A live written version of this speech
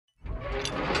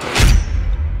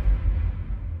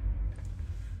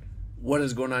What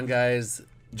is going on, guys?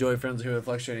 Joey Friends here with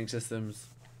Flex Trading Systems.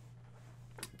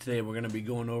 Today we're going to be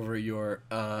going over your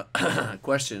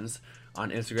questions on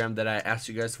Instagram that I asked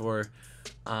you guys for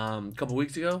a couple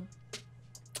weeks ago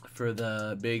for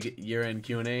the big year-end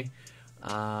Q&A.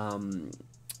 A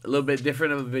little bit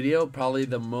different of a video, probably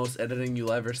the most editing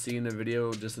you'll ever see in a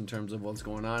video just in terms of what's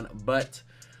going on, but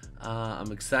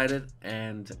I'm excited,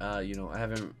 and you know, I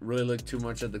haven't really looked too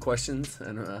much at the questions,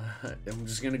 and I'm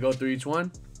just going to go through each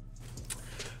one.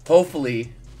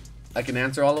 Hopefully I can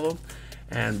answer all of them,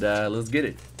 and let's get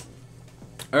it.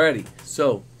 Alrighty,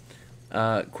 so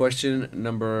question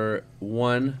number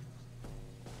 1: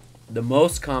 the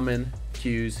most common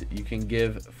cues you can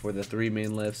give for the 3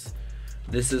 main lifts.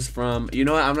 This is from, you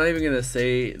know what, I'm not even gonna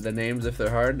say the names if they're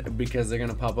hard because they're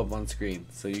gonna pop up on screen,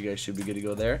 so you guys should be good to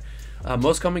go there.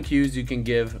 Most common cues you can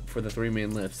give for the 3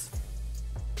 main lifts.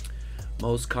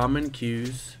 Most common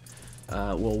cues,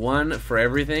 well, one for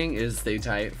everything is stay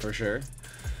tight for sure.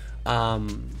 For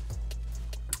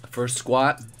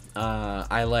squat,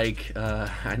 I like,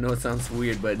 I know it sounds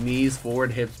weird, but knees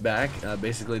forward, hips back.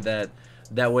 Basically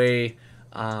that way,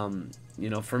 you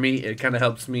know, for me, it kind of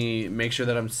helps me make sure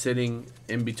that I'm sitting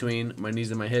in between my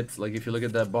knees and my hips. Like if you look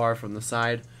at that bar from the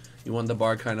side, you want the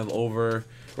bar kind of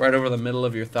right over the middle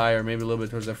of your thigh, or maybe a little bit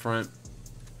towards the front,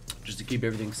 just to keep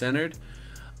everything centered.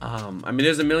 I mean,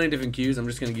 there's a million different cues. I'm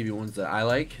just gonna give you ones that I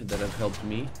like that have helped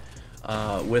me.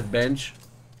 With bench,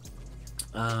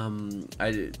 again,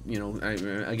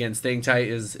 staying tight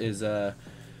is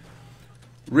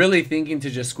really thinking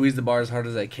to just squeeze the bar as hard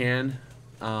as I can,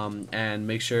 and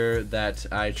make sure that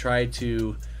I try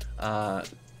to,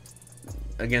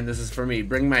 again, this is for me,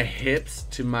 bring my hips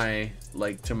to my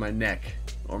neck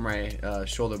or my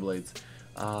shoulder blades.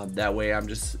 That way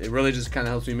it really just kind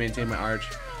of helps me maintain my arch.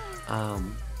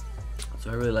 So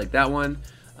I really like that one.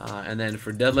 And then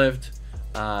for deadlift,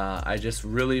 I just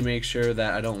really make sure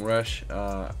that I don't rush.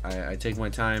 I take my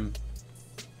time,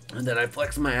 and then I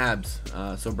flex my abs.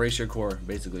 So brace your core,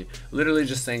 basically. Literally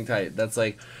just staying tight. That's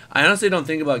like, I honestly don't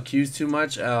think about cues too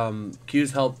much.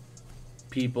 Cues help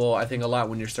people, I think, a lot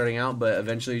when you're starting out, but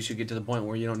eventually you should get to the point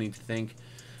where you don't need to think,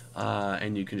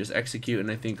 and you can just execute.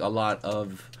 And I think a lot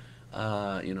of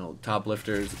you know, top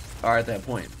lifters are at that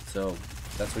point. So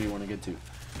that's what you want to get to.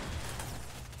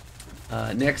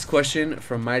 Next question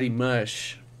from Mighty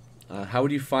Mush. How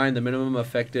would you find the minimum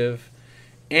effective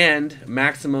and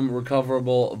maximum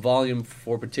recoverable volume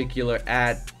for particular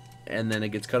and then it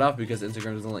gets cut off because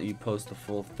Instagram doesn't let you post the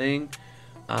full thing.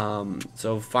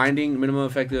 So finding minimum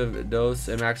effective dose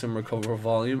and maximum recoverable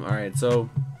volume. Alright, so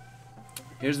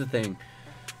here's the thing.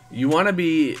 You wanna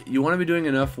be doing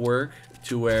enough work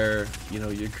to where, you know,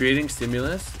 you're creating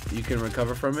stimulus, you can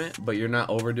recover from it, but you're not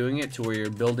overdoing it to where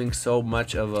you're building so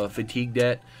much of a fatigue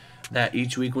debt that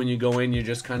each week when you go in, you're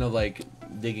just kind of like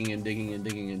digging and digging and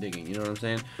digging and digging. You know what I'm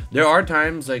saying? There are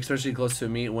times, like especially close to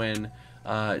meet, when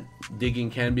digging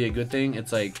can be a good thing.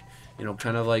 It's like, you know,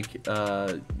 kind of like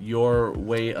your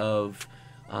way of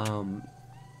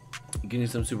getting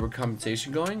some super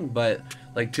compensation going, but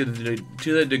like to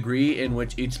the degree in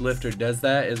which each lifter does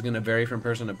that is going to vary from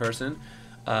person to person.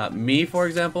 Me, for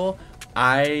example,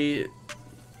 I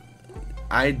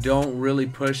don't really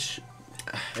push.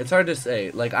 It's hard to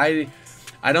say. Like I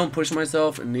don't push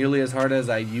myself nearly as hard as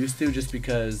I used to, just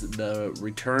because the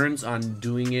returns on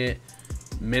doing it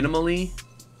minimally,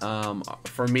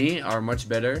 for me, are much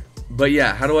better. But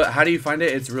yeah, how do you find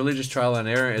it? It's really just trial and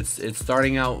error. It's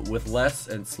starting out with less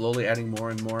and slowly adding more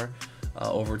and more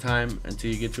over time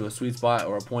until you get to a sweet spot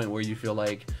or a point where you feel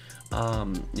like,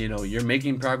 you know, you're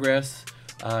making progress.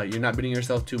 You're not beating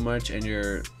yourself too much, and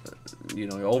your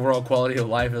overall quality of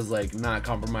life is like not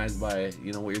compromised by,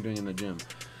 you know, what you're doing in the gym.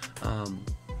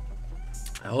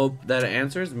 I hope that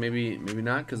answers. Maybe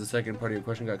not, because the second part of your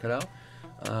question got cut out.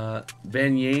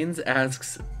 Ben Yanes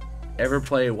asks, ever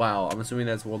play WoW? I'm assuming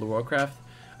that's World of Warcraft.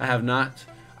 I have not.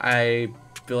 I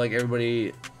feel like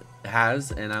everybody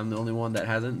has, and I'm the only one that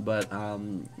hasn't. But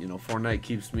you know, Fortnite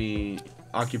keeps me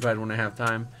occupied when I have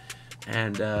time,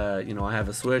 and you know, I have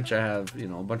a Switch. I have, you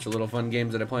know, a bunch of little fun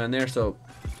games that I play on there, so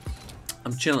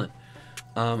I'm chilling.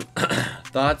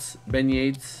 Thoughts, Ben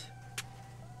Yates,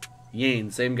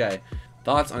 same guy.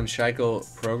 Thoughts on Shiko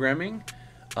programming?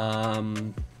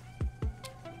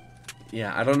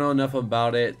 Yeah, I don't know enough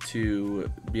about it to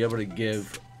be able to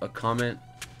give a comment.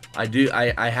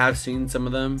 I have seen some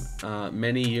of them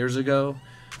many years ago,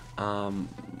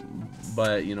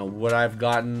 but you know, what I've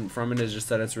gotten from it is just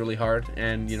that it's really hard.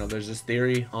 And you know, there's this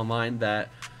theory online that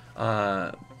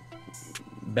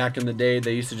back in the day,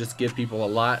 they used to just give people a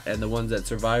lot, and the ones that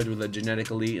survived were the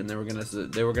genetic elite, and they were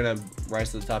gonna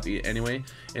rise to the top anyway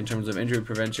in terms of injury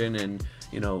prevention and,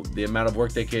 you know, the amount of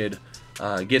work they could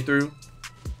get through.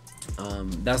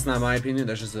 That's not my opinion.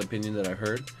 That's just an opinion that I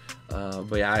heard.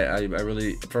 But yeah, I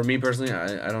really, for me personally,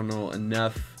 I don't know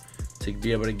enough to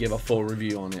be able to give a full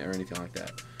review on it or anything like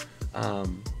that.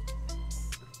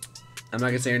 I'm not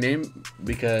gonna say your name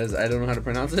because I don't know how to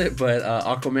pronounce it, but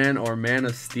Aquaman or Man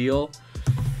of Steel.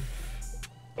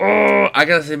 Oh, I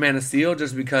gotta say Man of Steel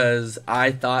just because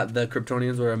I thought the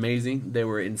Kryptonians were amazing. They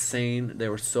were insane. They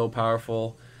were so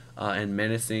powerful and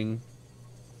menacing.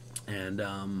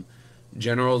 And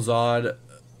General Zod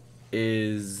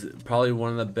is probably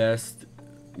one of the best,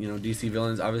 you know, DC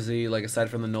villains. Obviously, like aside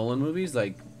from the Nolan movies,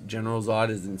 like General Zod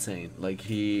is insane. Like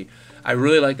I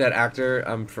really like that actor.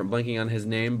 I'm blanking on his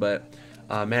name, but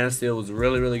Man of Steel was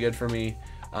really, really good for me.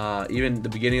 Even the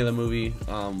beginning of the movie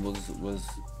was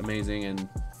amazing, and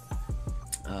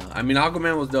I mean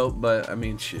Aquaman was dope, but I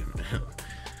mean shit,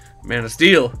 Man of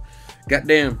Steel,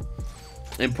 goddamn.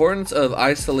 Importance of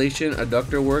isolation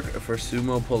adductor work for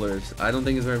sumo pullers. I don't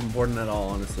think it's very important at all,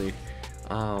 honestly.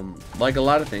 Like a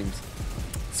lot of things.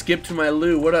 Skip to my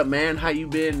Lou. What up, man? How you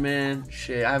been, man?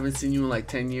 Shit, I haven't seen you in like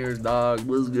 10 years, dog.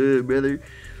 What's good, brother?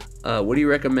 What do you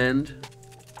recommend?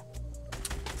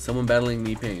 Someone battling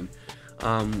knee pain.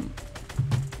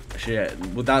 Shit,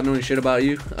 without knowing shit about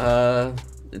you,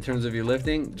 in terms of your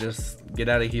lifting, just get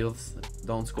out of heels.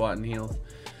 Don't squat in heels.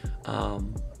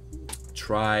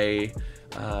 Try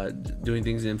doing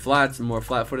things in flats, more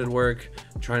flat-footed work.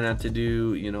 Try not to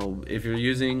do, you know,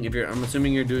 I'm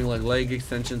assuming you're doing like leg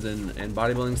extensions and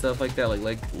bodybuilding stuff like that,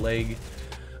 like leg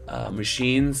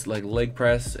machines, like leg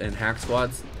press and hack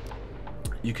squats.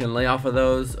 You can lay off of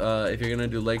those. If you're gonna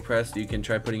do leg press, you can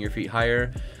try putting your feet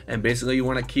higher, and basically you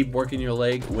want to keep working your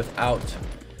leg without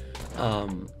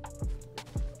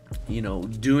you know,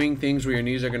 doing things where your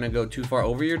knees are gonna go too far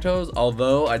over your toes.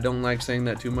 Although I don't like saying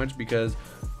that too much, because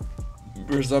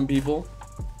for some people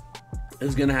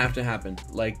it's gonna have to happen.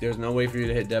 Like there's no way for you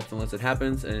to hit depth unless it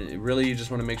happens, and really you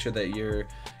just want to make sure that you're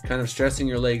kind of stressing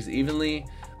your legs evenly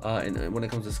and when it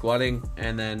comes to squatting.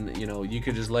 And then, you know, you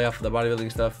could just lay off the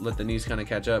bodybuilding stuff, let the knees kind of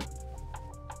catch up,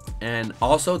 and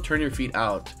also turn your feet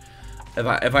out.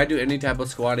 If I do any type of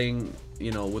squatting,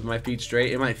 you know, with my feet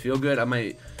straight, it might feel good. I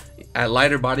might, at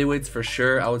lighter body weights for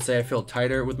sure, I would say I feel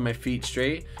tighter with my feet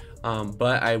straight.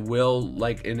 But I will,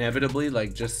 like, inevitably,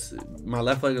 like, just my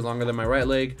left leg is longer than my right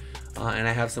leg, and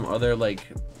I have some other, like,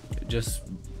 just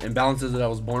imbalances that I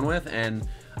was born with, and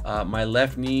my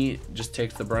left knee just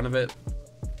takes the brunt of it,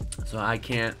 so I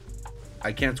can't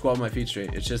squat with my feet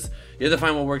straight. It's just, you have to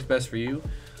find what works best for you.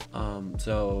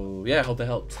 So yeah, I hope that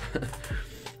helped.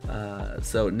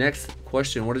 So next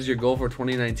question, what is your goal for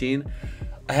 2019?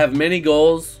 I have many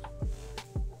goals.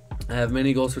 For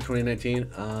 2019.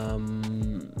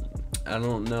 I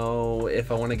don't know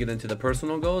if I want to get into the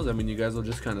personal goals. I mean, you guys will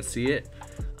just kind of see it.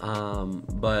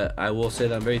 But I will say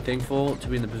that I'm very thankful to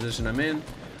be in the position I'm in.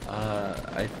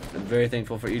 I'm very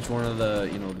thankful for each one of the,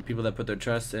 you know, the people that put their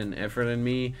trust and effort in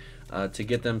me to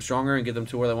get them stronger and get them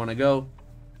to where they want to go.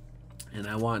 And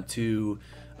I want to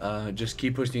just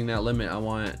keep pushing that limit. I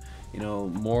want, you know,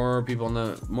 more people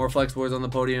more flex boards on the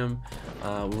podium.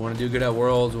 We want to do good at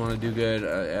Worlds. We want to do good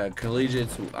at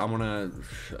collegiates. I'm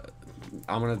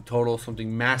gonna total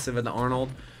something massive at the Arnold.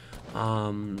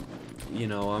 You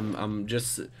know, I'm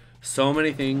just so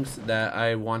many things that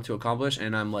I want to accomplish,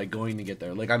 and I'm like going to get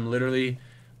there. Like I'm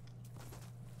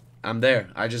there.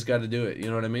 I just got to do it. You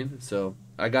know what I mean? So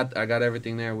I got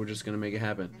everything there. We're just gonna make it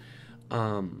happen.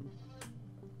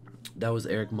 That was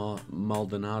Eric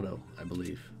Maldonado, I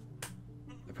believe.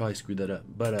 I probably screwed that up.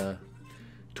 But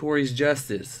Tory's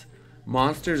Justice,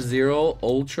 Monster Zero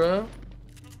Ultra,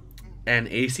 and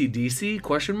AC/DC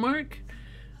question mark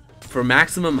for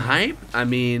maximum hype. I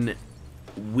mean,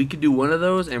 we could do one of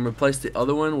those and replace the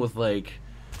other one with like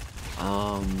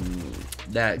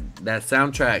that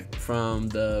soundtrack from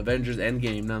the Avengers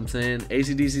Endgame. You know what I'm saying?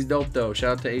 AC/DC's dope though.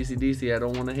 Shout out to AC/DC. I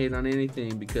don't want to hate on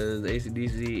anything because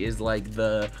AC/DC is like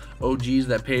the OGs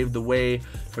that paved the way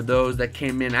for those that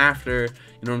came in after.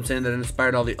 You know what I'm saying? That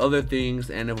inspired all the other things,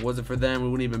 and if it wasn't for them, we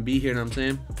wouldn't even be here. You know what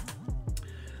I'm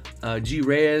saying? G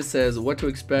Reyes says, what to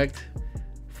expect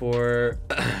for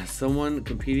someone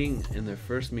competing in their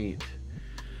first meet.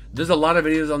 There's a lot of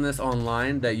videos on this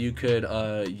online that you could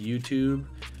YouTube.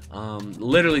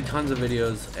 Literally tons of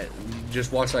videos.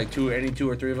 Just watch like any two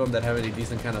or three of them that have any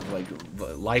decent kind of like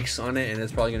likes on it, and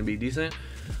it's probably gonna be decent.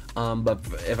 But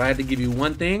if I had to give you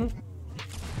one thing,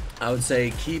 I would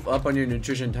say keep up on your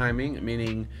nutrition timing,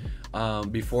 meaning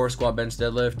before squat, bench,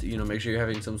 deadlift. Make sure you're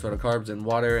having some sort of carbs and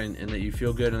water, and that you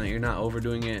feel good and that you're not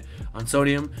overdoing it on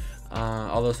sodium.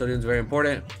 Although sodium is very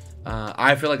important.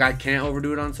 I feel like I can't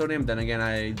overdo it on sodium. Then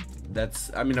again,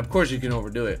 of course you can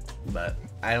overdo it, but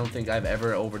I don't think I've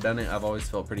ever overdone it. I've always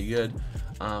felt pretty good.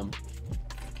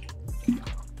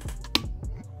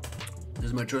 This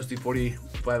is my trusty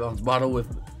 45-ounce bottle with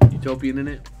Utopian in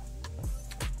it.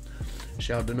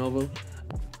 Shout out de novo.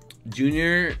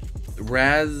 Junior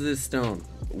Razistone.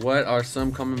 What are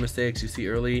some common mistakes you see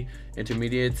early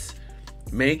intermediates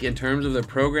make in terms of their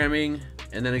programming,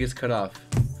 and then it gets cut off?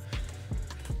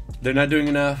 They're not doing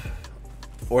enough,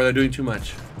 or they're doing too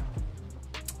much.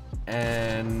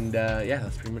 And yeah,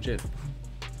 that's pretty much it.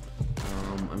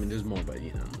 There's more, but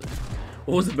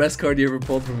What was the best card you ever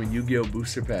pulled from a Yu-Gi-Oh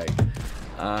booster pack?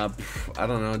 I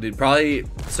don't know, dude. Probably,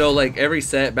 so like every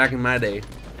set back in my day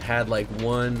had like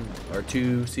 1 or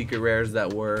 2 secret rares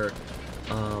that were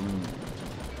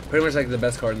pretty much like the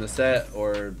best card in the set,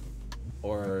 or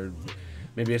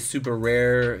maybe a super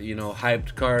rare,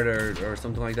 hyped card or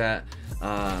something like that.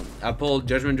 I pulled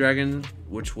Judgment Dragon,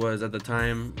 which was at the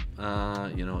time,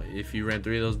 if you ran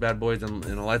 3 of those bad boys in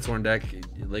a Lightsworn deck,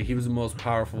 like he was the most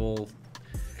powerful.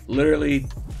 Literally,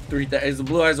 it's a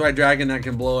Blue Eyes White Dragon that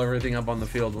can blow everything up on the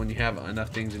field when you have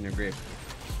enough things in your grave,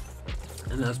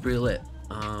 and that's pretty lit.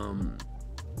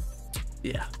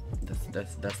 Yeah,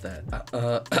 that's that.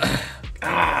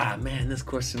 Man, this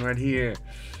question right here,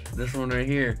 this one right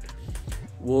here.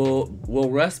 Will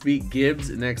Russ beat Gibbs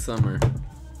next summer?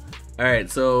 All right,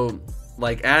 so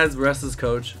like as Russ's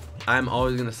coach, I'm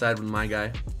always gonna side with my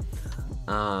guy.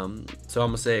 So I'm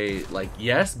gonna say like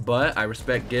yes, but I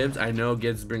respect Gibbs. I know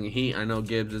Gibbs is bringing heat. I know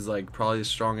Gibbs is like probably the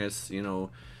strongest. He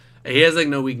has like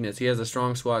no weakness. He has a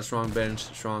strong squat, strong bench,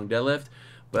 strong deadlift.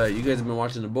 But you guys have been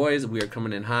watching the boys. We are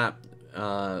coming in hot.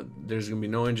 There's gonna be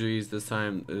no injuries this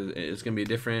time. It's gonna be a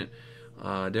different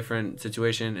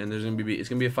situation, and it's gonna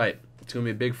be a fight. It's gonna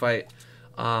be a big fight.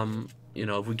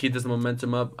 If we keep this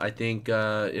momentum up, I think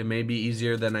it may be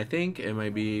easier than I think. It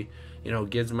might be,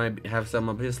 Gibbs might have some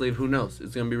up his sleeve. Who knows?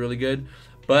 It's gonna be really good.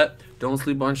 But don't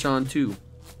sleep on Sean too,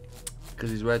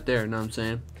 because he's right there. You know what I'm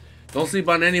saying? Don't sleep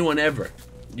on anyone ever.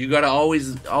 You gotta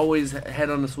always head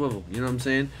on the swivel. You know what I'm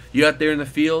saying? You out there in the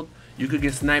field, you could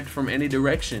get sniped from any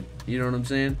direction. You know what I'm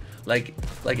saying? Like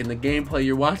in the gameplay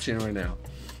you're watching right now.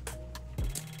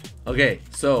 Okay,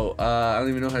 so I don't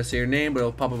even know how to say your name, but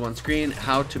it'll pop up on screen.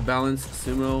 How to balance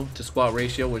sumo to squat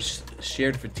ratio with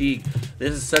shared fatigue.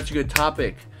 This is such a good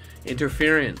topic.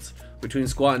 Interference between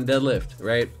squat and deadlift,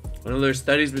 right? Another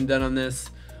study's been done on this.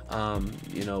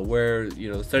 Where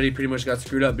the study pretty much got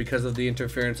screwed up because of the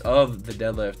interference of the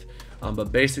deadlift.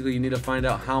 But basically, you need to find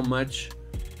out how much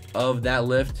of that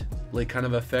lift like kind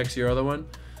of affects your other one.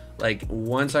 Like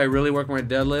once I really work my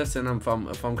deadlifts, and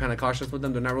if I'm kind of cautious with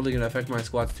them, they're not really gonna affect my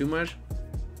squats too much.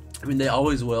 They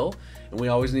always will, and we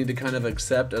always need to kind of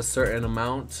accept a certain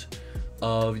amount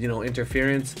of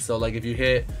interference. So like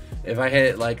if I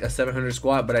hit like a 700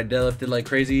 squat, but I deadlifted like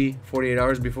crazy 48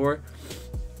 hours before.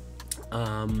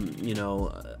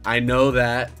 I know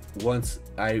that once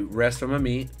I rest from a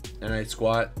meet and I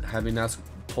squat, having not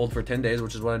pulled for 10 days,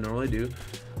 which is what I normally do,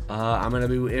 I'm gonna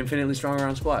be infinitely stronger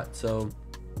on squat. So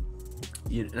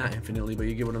not infinitely, but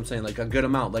you get what I'm saying, like a good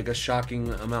amount, like a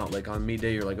shocking amount. Like on meet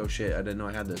day, you're like, oh shit, I didn't know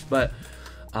I had this. But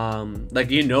like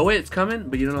it's coming,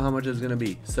 but you don't know how much it's gonna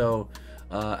be. So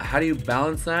how do you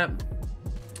balance that?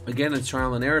 Again, it's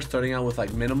trial and error, starting out with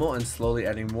like minimal and slowly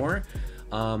adding more.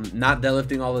 Not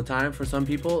deadlifting all the time for some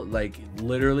people. Like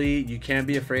literally, you can't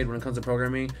be afraid when it comes to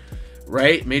programming,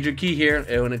 right? Major key here.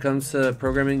 When it comes to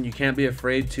programming, you can't be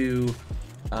afraid to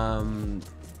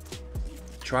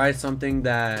try something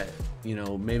that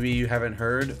maybe you haven't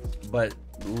heard, but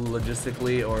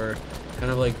logistically or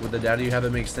kind of like with the data you have,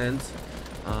 it makes sense.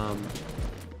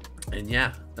 And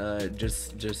yeah,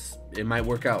 just it might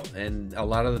work out. And a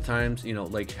lot of the times,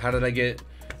 like how did I get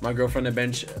my girlfriend to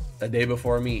bench a day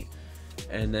before a meet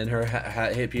and then her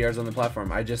hit PRs on the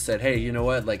platform? I just said, hey, you know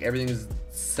what, like everything is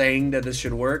saying that this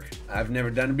should work. I've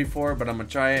never done it before, but I'm gonna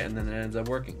try it, and then it ends up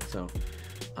working. So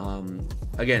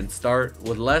again, start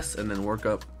with less and then work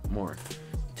up more.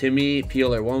 Timmy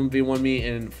Peeler, 1v1 me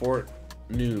in Fort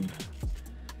Noob.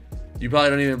 You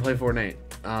probably don't even play Fortnite.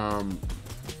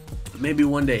 Maybe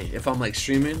one day if I'm like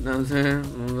streaming, you know what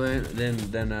I'm saying?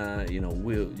 Then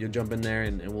you'll jump in there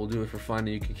and we'll do it for fun, and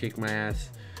you can kick my ass.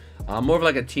 More of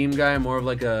like a team guy, more of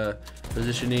like a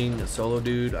positioning solo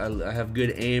dude. I have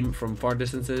good aim from far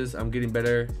distances. I'm getting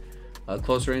better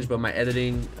close range, but my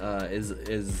editing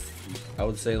is I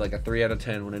would say like a 3 out of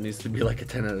 10 when it needs to be like a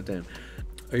 10 out of 10.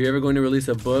 Are you ever going to release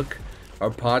a book or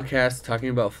podcast talking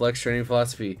about flex training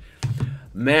philosophy?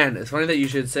 Man, it's funny that you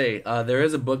should say. There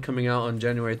is a book coming out on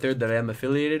January 3rd that I am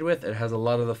affiliated with. It has a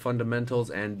lot of the fundamentals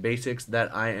and basics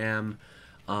that I am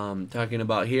talking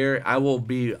about here.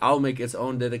 I'll make its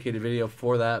own dedicated video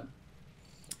for that.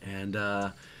 And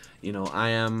you know,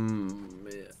 I'm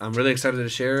really excited to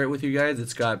share it with you guys.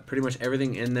 It's got pretty much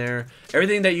everything in there,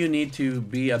 everything that you need to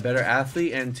be a better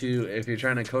athlete, and to, if you're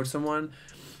trying to coach someone,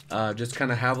 just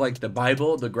kind of have like the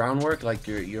Bible, the groundwork, like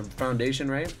your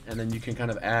foundation, right? And then you can kind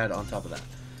of add on top of that,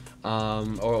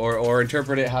 or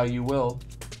interpret it how you will,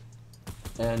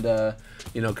 and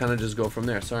you know, kind of just go from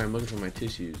there. Sorry, I'm looking for my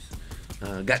tissues.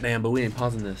 Goddamn, but we ain't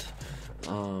pausing this.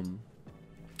 So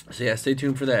yeah, stay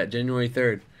tuned for that, January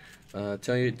 3rd.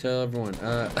 Tell everyone.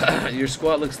 Your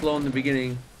squat looks slow in the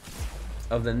beginning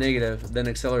of the negative, then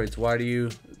accelerates. Why do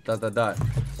you ... Why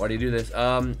do you do this?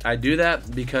 I do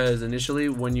that because initially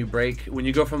when you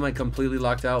go from like completely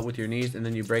locked out with your knees and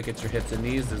then you break at your hips and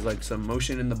knees, there's like some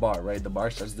motion in the bar, right? The bar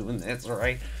starts doing this,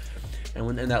 right?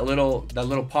 And that little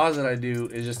pause that I do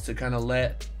is just to kind of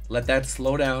let that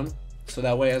slow down, so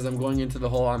that way as I'm going into the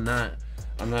hole, I'm not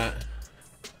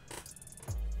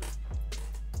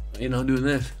you know, doing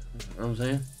this. You know what I'm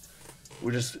saying?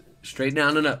 We're just straight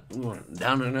down and up. We want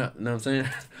down and up. You know what I'm saying?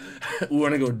 We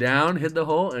want to go down, hit the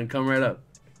hole, and come right up.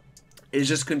 It's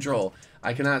just control.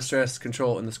 I cannot stress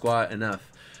control in the squat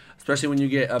enough, especially when you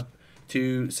get up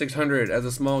to 600 as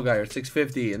a small guy, or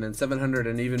 650, and then 700,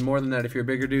 and even more than that if you're a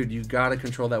bigger dude. You gotta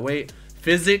control that weight.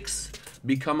 Physics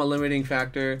become a limiting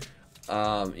factor.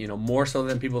 You know, more so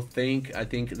than people think. I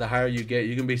think the higher you get,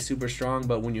 you can be super strong,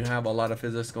 but when you have a lot of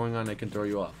physics going on, it can throw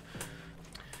you off.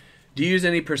 Do you use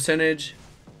any percentage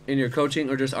in your coaching,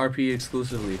 or just RPE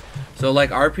exclusively? So like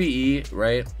RPE,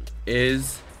 right,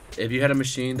 is if you had a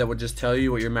machine that would just tell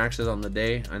you what your max is on the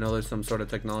day. I know there's some sort of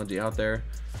technology out there,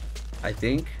 I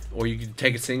think, or you could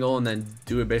take a single and then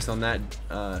do it based on that,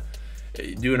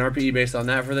 do an RPE based on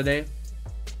that for the day.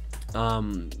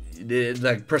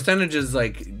 Like percentages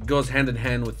like goes hand in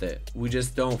hand with it. We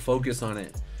just don't focus on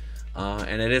it,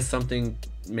 and it is something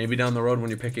maybe down the road when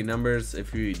you're picking numbers,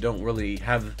 if you don't really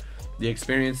have the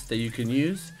experience, that you can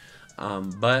use.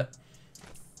 But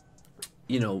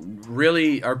you know,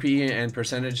 really RPE and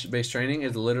percentage based training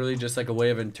is literally just like a way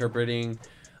of interpreting,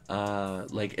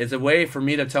 like it's a way for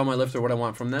me to tell my lifter what I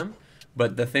want from them.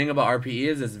 But the thing about RPE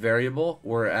is it's variable,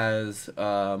 whereas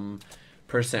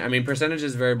percentage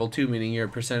is variable too, meaning your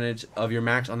percentage of your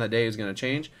max on that day is going to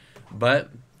change.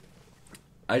 But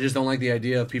I just don't like the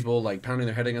idea of people like pounding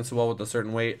their head against the wall with a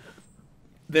certain weight.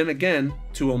 Then again,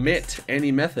 to omit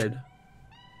any method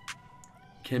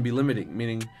can be limiting,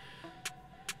 meaning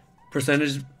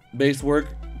percentage-based work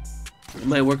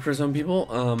might work for some people,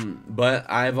 but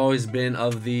I've always been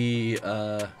of the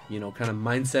you know, kind of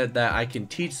mindset that I can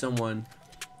teach someone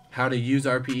how to use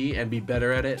RPE and be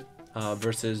better at it,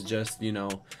 versus just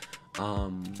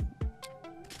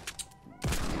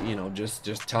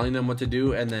just telling them what to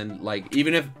do. And then like,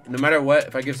 even if no matter what,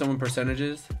 if I give someone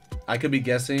percentages, I could be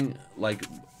guessing like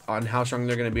on how strong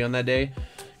they're going to be on that day,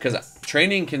 because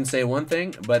training can say one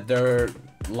thing but their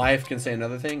life can say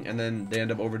another thing, and then they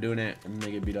end up overdoing it and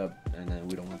they get beat up, and then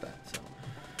we don't want that. So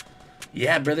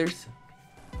yeah, brothers.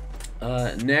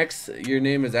 Next, your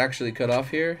name is actually cut off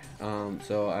here,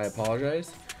 so I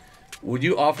apologize. Would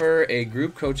you offer a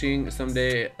group coaching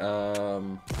someday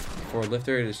for a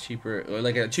lifter? It is cheaper, or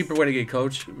like a cheaper way to get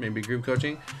coached, maybe group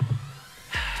coaching.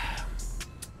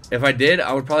 If I did,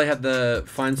 I would probably have to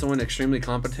find someone extremely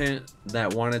competent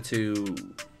that wanted to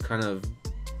kind of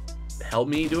help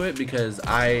me do it, because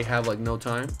I have like no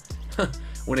time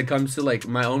when it comes to like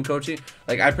my own coaching.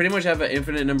 Like I pretty much have an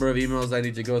infinite number of emails I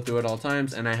need to go through at all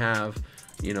times, and I have,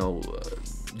 you know,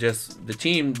 just the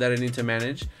team that I need to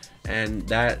manage, and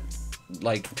that,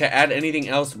 like, to add anything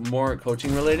else more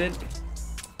coaching related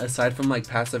aside from like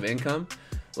passive income,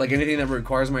 like anything that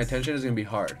requires my attention is gonna be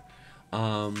hard.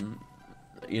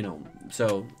 You know,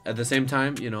 so at the same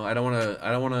time, you know, I don't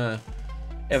want to,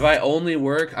 if I only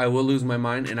work, I will lose my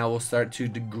mind and I will start to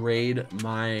degrade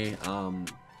my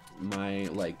my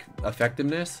like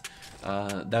effectiveness.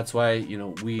 That's why, you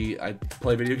know, I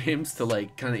play video games to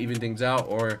like kind of even things out,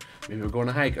 or maybe we're going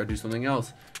to hike or do something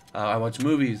else. I watch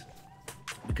movies,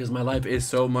 because my life is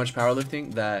so much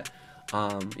powerlifting that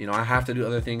you know, I have to do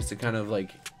other things to kind of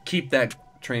like keep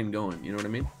that train going, you know what I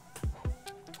mean?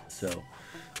 So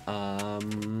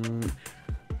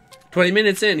 20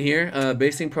 minutes in here,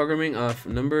 basing programming off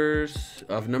number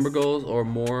goals, or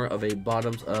more of a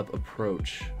bottoms up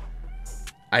approach.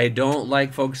 I don't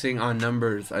like focusing on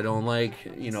numbers. I don't like,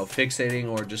 you know, fixating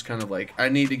or just kind of like, I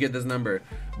need to get this number.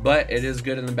 But it is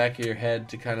good in the back of your head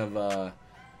to kind of,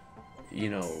 you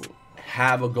know,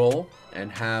 have a goal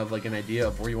and have like an idea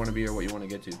of where you want to be or what you want to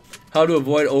get to. How to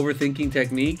avoid overthinking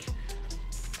technique.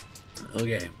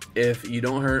 Okay, if you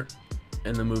don't hurt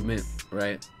in the movement,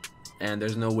 right, and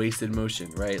there's no wasted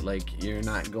motion, right, like you're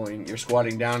not going, you're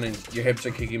squatting down and your hips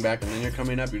are kicking back and then you're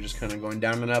coming up, you're just kind of going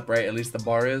down and up, right, at least the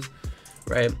bar is,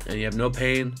 right, and you have no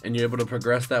pain and you're able to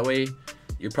progress that way,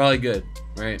 you're probably good,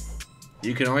 right?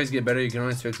 You can always get better, you can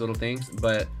always fix little things,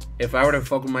 but if I were to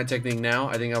fuck with my technique now,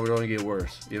 I think I would only get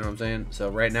worse, you know what I'm saying? So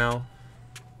right now,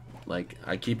 like,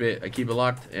 I keep it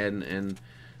locked, and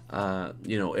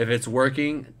you know, if it's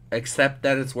working, accept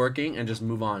that it's working and just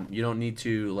move on. You don't need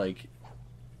to like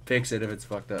fix it if it's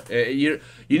fucked up. You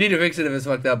need to fix it if it's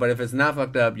fucked up, but if it's not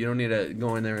fucked up, you don't need to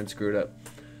go in there and screw it up.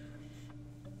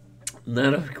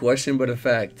 Not a question, but a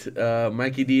fact.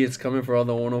 Mikey D is coming for all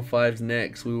the 105s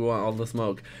next. We want all the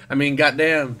smoke. I mean,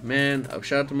 goddamn, man.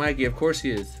 Shout out to Mikey. Of course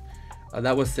he is.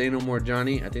 That was Say No More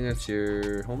Johnny. I think that's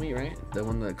your homie, right? The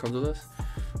one that comes with us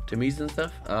to meets and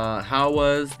stuff. How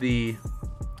was the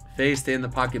phase Stay in the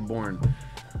Pocket born?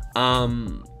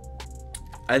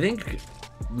 I think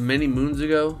many moons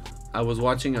ago, I was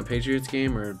watching a Patriots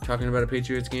game or talking about a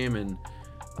Patriots game, and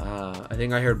I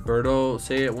think I heard Berto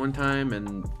say it one time,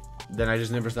 and then I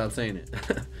just never stopped saying it.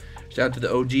 Shout out to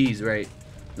the OGs, right?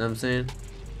 Know what I'm saying?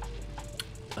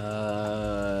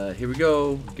 Here we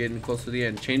go. Getting close to the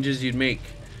end. Changes you'd make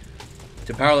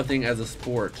to powerlifting as a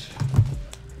sport.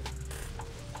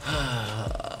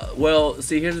 Well,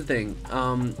 see, here's the thing.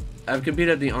 I've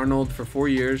competed at the Arnold for 4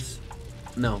 years.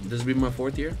 No, this will be my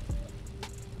 4th year.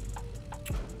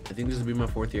 I think this will be my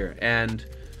 4th year. And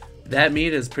that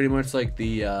meet is pretty much like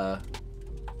the,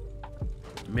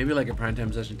 maybe like a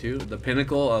primetime session too. The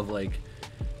pinnacle of like,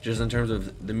 just in terms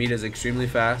of the meet is extremely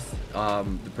fast.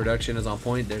 The production is on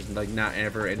point. There's like not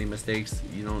ever any mistakes.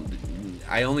 You know,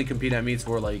 I only compete at meets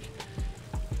where like,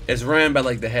 it's ran by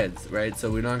like the heads, right?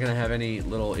 So we're not gonna have any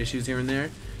little issues here and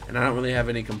there. And I don't really have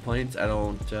any complaints. I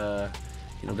don't,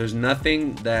 you know, there's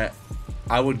nothing that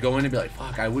I would go in and be like,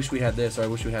 fuck, I wish we had this or I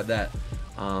wish we had that.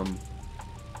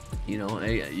 You know,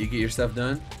 you get your stuff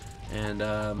done, and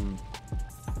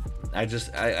I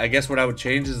guess what I would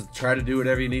change is try to do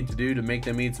whatever you need to do to make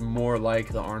the meets more like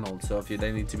the Arnold. So if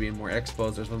they need to be more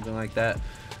expos or something like that,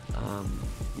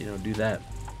 you know, do that.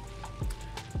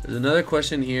 There's another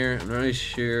question here. I'm not really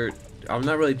sure. I'm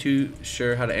not really too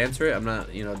sure how to answer it. I'm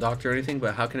not, you know, a doctor or anything,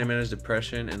 but how can I manage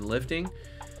depression and lifting?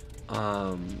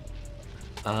 You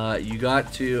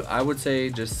got to, I would say,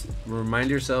 just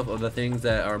remind yourself of the things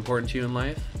that are important to you in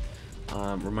life.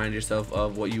 Remind yourself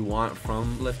of what you want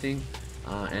from lifting.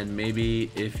 And maybe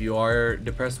if you are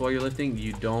depressed while you're lifting,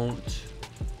 you don't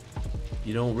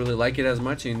really like it as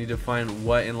much, and you need to find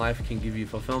what in life can give you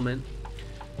fulfillment.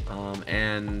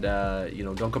 You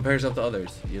know, don't compare yourself to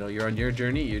others. You know, you're on your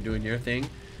journey, you're doing your thing.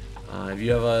 If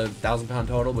you have a 1,000-pound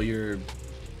total, but you're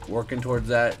working towards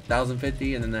that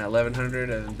 1,050 and then that 1,100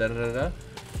 and da-da-da-da,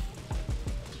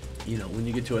 you know, when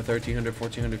you get to a 1,300,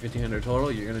 1,400, 1,500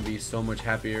 total, you're going to be so much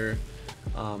happier,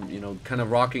 you know, kind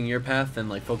of rocking your path and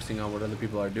like focusing on what other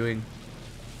people are doing.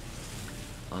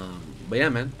 But yeah,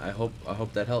 man, I hope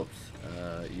that helps.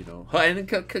 You know, and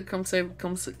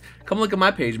come look at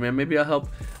my page, man. Maybe I'll help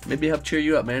cheer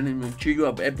you up, man, and cheer you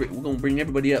up. We're gonna bring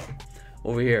everybody up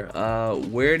over here.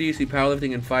 Where do you see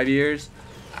powerlifting in 5 years?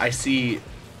 I see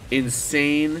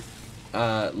insane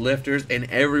lifters in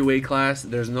every weight class.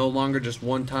 There's no longer just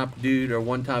one top dude or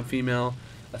one top female,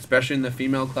 especially in the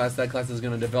female class. That class is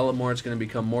going to develop more. It's going to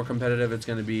become more competitive. It's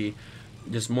going to be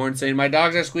just more insane. My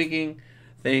dogs are squeaking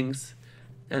things,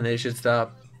 and they should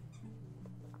stop.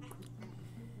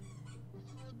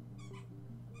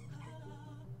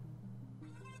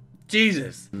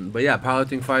 Jesus. But yeah,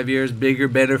 powerlifting 5 years, bigger,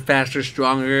 better, faster,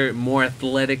 stronger, more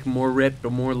athletic, more ripped,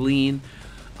 or more lean.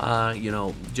 You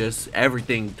know, just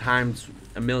everything times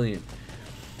a million.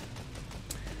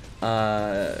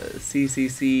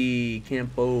 CCC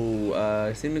Campo,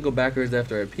 I seem to go backwards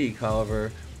after I peak.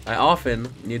 However, I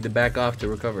often need to back off to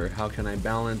recover. How can I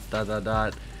balance ?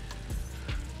 I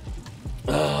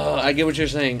get what you're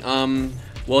saying.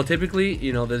 Well, typically,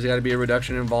 you know, there's got to be a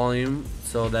reduction in volume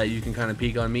so that you can kind of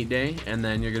peak on meet day, and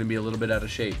then you're going to be a little bit out of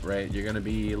shape, right? You're going to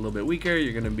be a little bit weaker.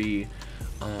 You're going to be,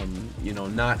 you know,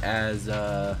 not as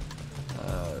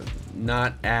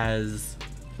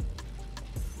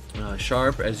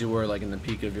sharp as you were like in the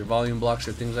peak of your volume blocks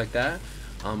or things like that.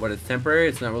 But it's temporary.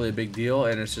 It's not really a big deal,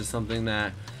 and it's just something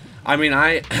that, I mean,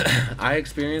 I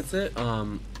experienced it.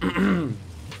 Sorry, I'm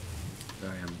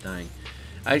dying.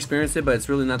 I experienced it, but it's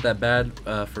really not that bad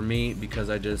for me, because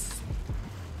I just,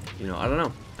 you know, I don't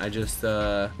know. I just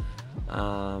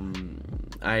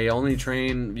I only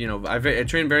train, you know, I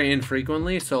train very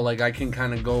infrequently, so like I can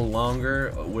kind of go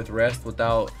longer with rest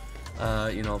without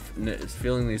you know,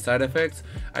 feeling these side effects.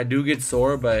 I do get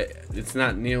sore, but it's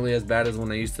not nearly as bad as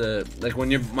when I used to, like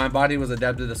when my body was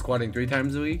adapted to squatting 3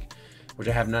 times a week, which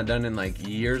I have not done in like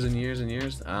years and years and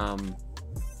years.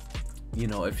 You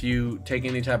know, if you take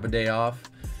any type of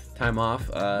time off,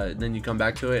 then you come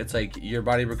back to it, it's like your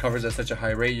body recovers at such a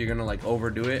high rate, you're gonna like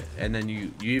overdo it, and then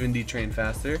you even detrain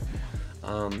faster.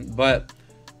 But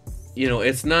you know,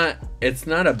 it's not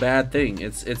a bad thing.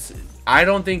 It's I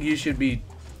don't think you should be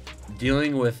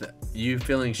dealing with you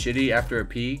feeling shitty after a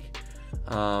peak,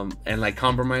 and like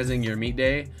compromising your meet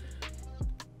day.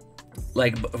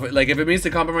 Like if it means to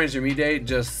compromise your meet day,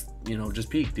 just, you know, just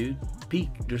peak, dude.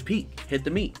 Just peak. Hit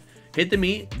the meet,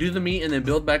 do the meet, and then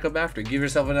build back up after. Give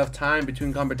yourself enough time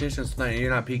between competitions so that you're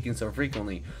not peaking so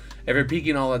frequently. If you're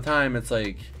peaking all the time, it's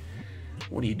like,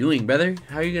 what are you doing, brother?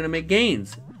 How are you gonna make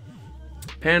gains?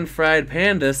 Pan Fried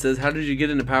Panda says, how did you get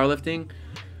into powerlifting?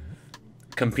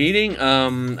 Competing,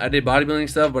 I did bodybuilding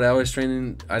stuff, but I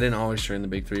didn't always train the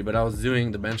big 3, but I was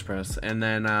doing the bench press, and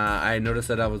then I noticed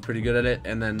that I was pretty good at it,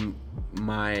 and then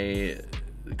my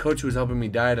coach who was helping me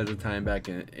diet at the time back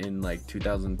in like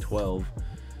 2012,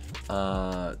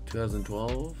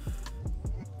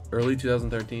 early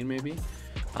 2013 maybe,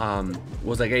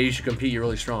 was like, hey, you should compete, you're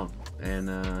really strong. And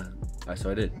so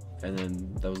I did, and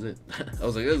then that was it. I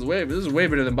was like, this is way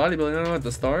better than bodybuilding. I don't have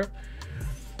to starve.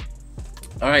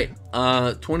 All right,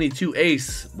 22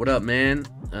 Ace, what up, man?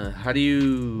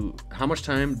 How much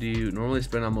time do you normally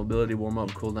spend on mobility, warm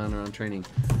up, cool down around training?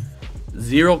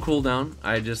 0 cooldown.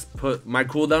 I just my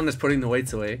cooldown is putting the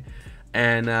weights away.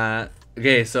 And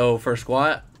okay, so for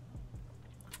squat,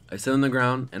 I sit on the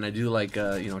ground and I do like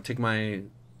you know, take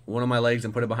one of my legs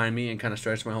and put it behind me and kind of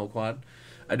stretch my whole quad.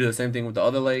 I do the same thing with the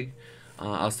other leg.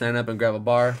 I'll stand up and grab a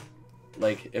bar.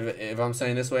 Like if I'm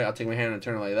standing this way, I'll take my hand and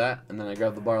turn it like that, and then I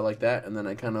grab the bar like that, and then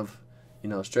I kind of, you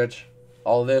know, stretch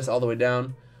all of this all the way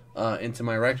down into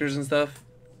my rectors and stuff,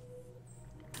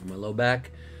 my low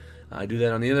back. I do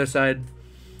that on the other side,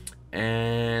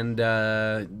 and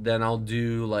then I'll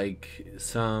do like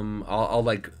I'll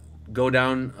like go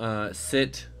down,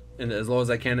 sit as low as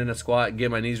I can in a squat, get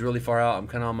my knees really far out. I'm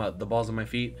kind of on the balls of my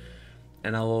feet,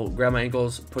 and I will grab my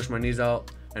ankles, push my knees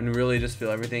out, and really just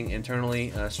feel everything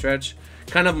internally stretch,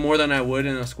 kind of more than I would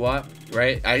in a squat,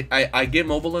 right? I get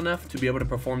mobile enough to be able to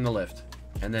perform the lift,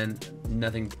 and then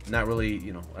not really,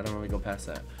 you know, I don't really go past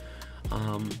that.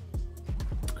 And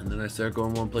then I start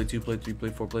going 1 plate, 2 plate, 3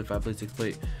 plate, 4 plate, 5 plate, 6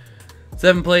 plate,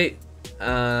 7 plate,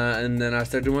 and then I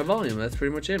start doing my volume. That's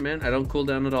pretty much it, man. I don't cool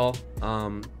down at all.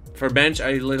 For bench,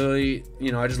 I literally,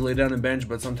 you know, I just lay down and bench,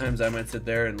 but sometimes I might sit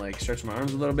there and like stretch my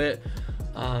arms a little bit.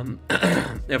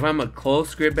 If I'm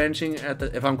close to it benching at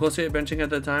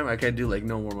the time, I can do like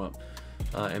no warm up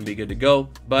and be good to go.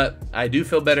 But I do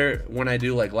feel better when I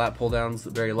do like lat pull downs,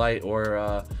 very light,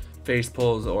 or face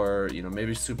pulls, or, you know,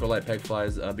 maybe super light pec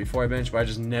flies before I bench. But I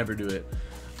just never do it,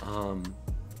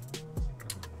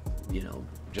 you know,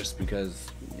 just because,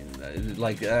 you know,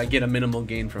 like I get a minimal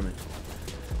gain from it.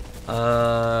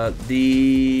 I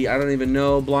don't even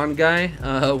know, blonde guy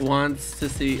wants to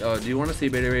see, do you want to see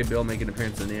Beta Ray Bill make an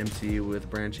appearance in the MCU with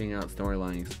branching out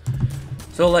storylines?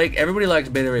 So like, everybody likes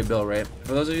Beta Ray Bill, right?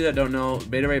 For those of you that don't know,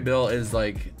 Beta Ray Bill is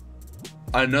like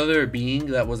another being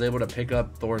that was able to pick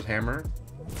up Thor's hammer.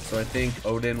 So I think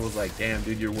Odin was like, damn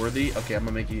dude, you're worthy, okay, I'm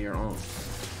gonna make you your own.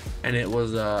 And it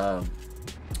was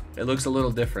it looks a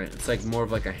little different. It's like more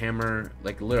of like a hammer,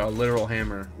 like a literal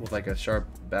hammer with like a sharp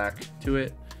back to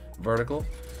it, vertical,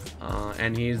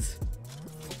 and he's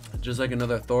just like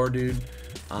another Thor dude.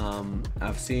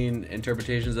 I've seen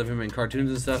interpretations of him in cartoons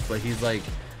and stuff, but he's like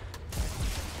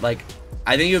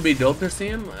I think it would be dope to see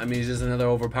him. I mean, he's just another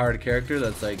overpowered character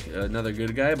that's like another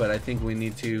good guy, but I think we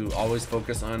need to always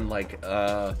focus on like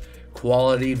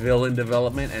quality villain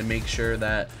development and make sure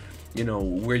that, you know,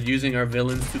 we're using our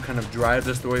villains to kind of drive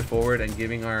the story forward and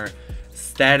giving our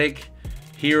static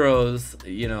heroes,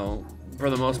 you know, for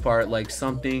the most part, like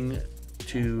something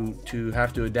to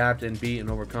have to adapt and beat and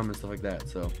overcome and stuff like that.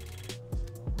 So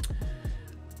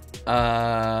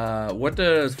what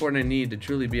does Fortnite need to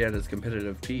truly be at its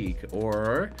competitive peak,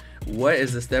 or what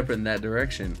is the step in that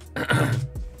direction?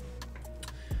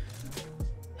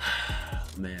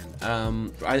 Man,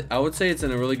 I would say it's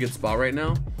in a really good spot right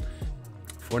now.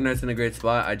 Fortnite's in a great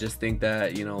spot. I just think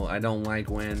that, you know, I don't like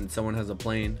when someone has a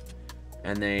plane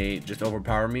and they just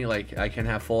overpower me. Like, I can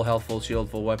have full health, full shield,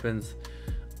 full weapons,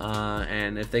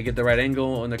 and if they get the right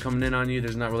angle and they're coming in on you,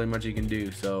 there's not really much you can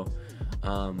do. So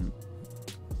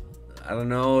I don't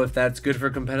know if that's good for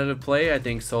competitive play. I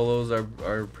think solos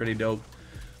are pretty dope.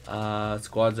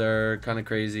 Squads are kind of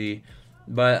crazy.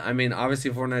 But, I mean,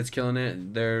 obviously Fortnite's killing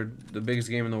it. They're the biggest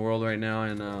game in the world right now.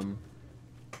 And,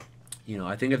 you know,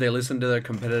 I think if they listen to their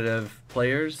competitive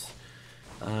players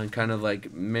and kind of,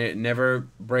 like, never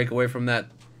break away from that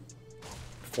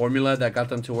formula that got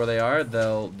them to where they are,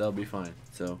 they'll be fine.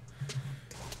 So,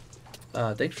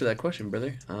 thanks for that question,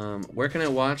 brother. Where can I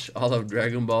watch all of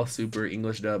Dragon Ball Super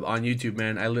English dub? On YouTube,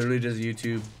 man. I literally just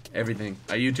YouTube everything.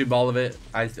 I YouTube all of it.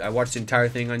 I watched the entire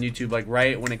thing on YouTube, like,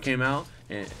 right when it came out.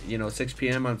 And, you know, 6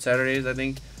 p.m. on Saturdays, I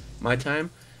think, my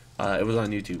time. It was on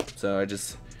YouTube. So I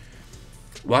just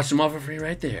watched them all for free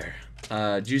right there.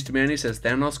 Juice to Manny says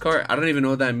Thanos card. I don't even know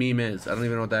what that meme is. I don't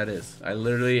even know what that is. I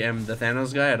literally am the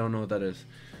Thanos guy. I don't know what that is.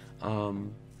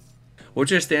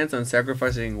 What's your stance on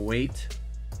sacrificing weight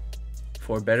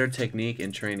for better technique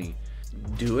and training?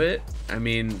 Do it. I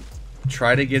mean,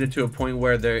 try to get it to a point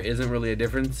where there isn't really a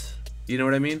difference. You know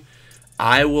what I mean?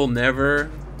 I will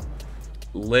never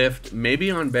lift, maybe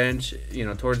on bench, you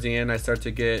know, towards the end I start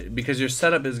to get, because your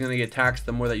setup is going to get taxed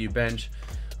the more that you bench,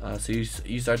 so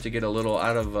you start to get a little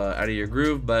out of your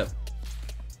groove. But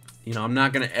you know, I'm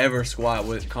not going to ever squat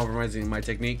with compromising my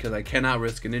technique, because I cannot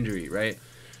risk an injury, right?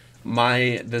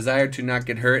 My desire to not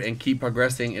get hurt and keep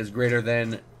progressing is greater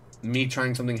than me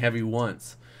trying something heavy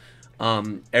once.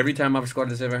 Every time I've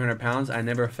squatted 700 pounds, I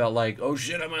never felt like, oh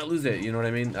shit, I might lose it. You know what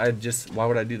I mean? Why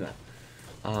would I do that?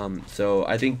 So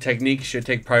I think technique should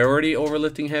take priority over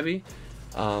lifting heavy.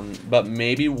 But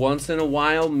maybe once in a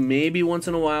while,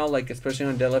 like especially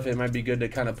on deadlift, it might be good to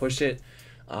kind of push it,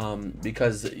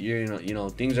 because you know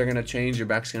things are gonna change. Your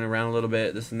back's gonna round a little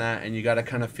bit, this and that, and you gotta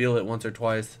kind of feel it once or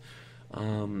twice,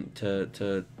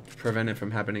 to prevent it from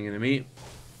happening in a meet.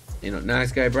 You know,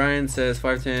 nice guy Brian says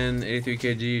 5'10", 83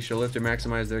 kg should lift or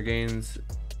maximize their gains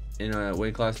in a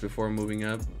weight class before moving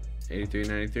up. 83,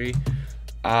 93.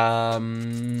 I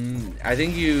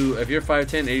think if you're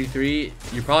 5'10", 83,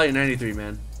 you're probably a 93,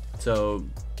 man. So,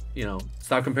 you know,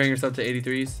 stop comparing yourself to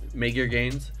 83s. Make your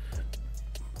gains.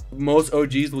 Most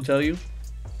OGs will tell you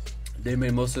they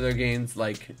made most of their gains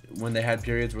like when they had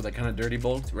periods where they kind of dirty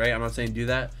bulked, right? I'm not saying do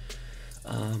that,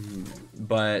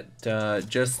 but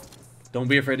just don't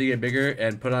be afraid to get bigger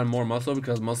and put on more muscle,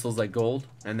 because muscle's like gold.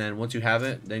 And then once you have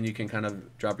it, then you can kind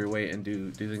of drop your weight and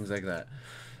do things like that.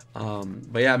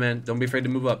 But yeah, man, don't be afraid to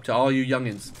move up. To all you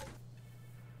youngins,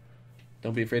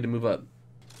 don't be afraid to move up.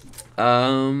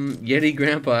 Yeti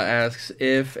Grandpa asks,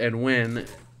 if and when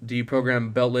do you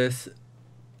program beltless,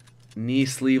 knee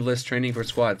sleeveless training for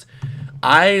squats?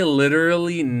 I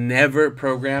literally never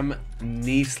program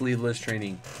knee sleeveless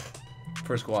training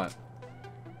for squat.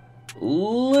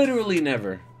 Literally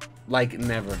never. Like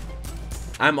never.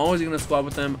 I'm always gonna squat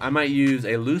with them. I might use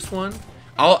a loose one.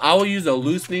 I will use a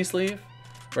loose knee sleeve,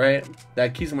 right?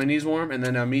 That keeps my knees warm, and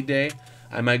then on meet day,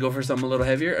 I might go for something a little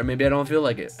heavier, or maybe I don't feel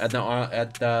like it. At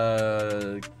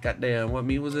the goddamn, what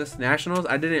meet was this? Nationals?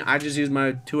 I just used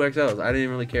my 2XLs. I didn't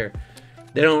really care.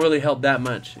 They don't really help that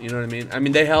much, you know what I mean? I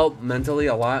mean, they help mentally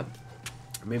a lot,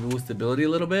 maybe with stability a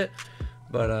little bit,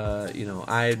 but you know,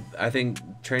 I think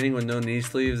training with no knee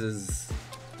sleeves is,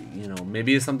 you know,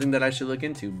 maybe it's something that I should look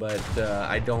into, but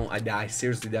I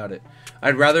seriously doubt it.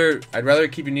 I'd rather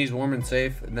keep your knees warm and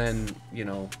safe than, you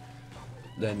know,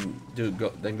 than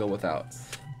go without.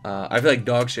 I feel like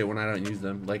dog shit when I don't use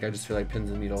them. Like, I just feel like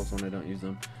pins and needles when I don't use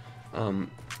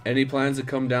them. Any plans to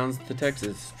come down to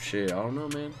Texas? Shit, I don't know,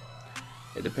 man.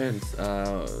 It depends.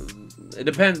 It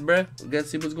depends, bruh. Let's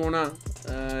see what's going on.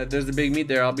 If there's a big meet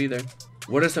there, I'll be there.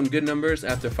 What are some good numbers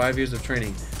after 5 years of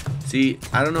training? See,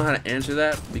 I don't know how to answer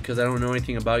that because I don't know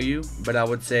anything about you, but I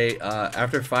would say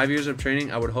after 5 years of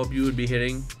training, I would hope you would be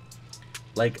hitting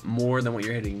like more than what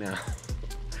you're hitting now.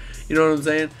 You know what I'm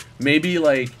saying? Maybe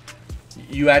like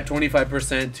you add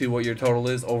 25% to what your total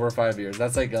is over 5 years.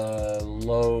 That's like a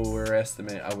lower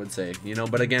estimate, I would say, you know,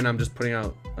 but again, I'm just putting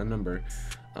out a number.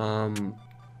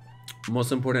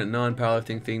 Most important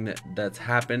non-powerlifting thing that's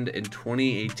happened in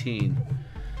 2018.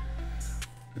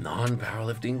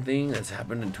 Non-powerlifting thing that's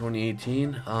happened in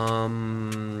 2018.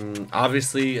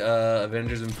 Obviously,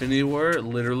 Avengers Infinity War,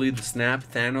 literally the snap,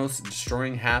 Thanos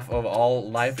destroying half of all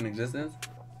life in existence.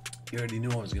 You already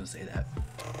knew I was gonna say that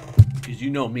because you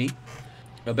know me.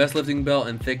 The best lifting belt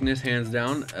and thickness, hands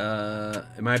down,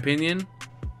 in my opinion.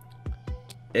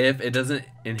 If it doesn't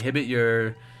inhibit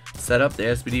your setup, the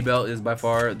SBD belt is by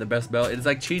far the best belt. It's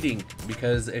like cheating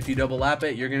because if you double lap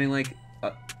it, you're getting like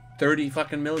 30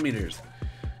 fucking millimeters.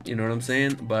 You know what I'm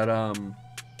saying? But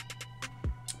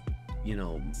you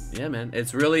know, yeah, man,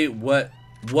 it's really what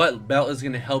belt is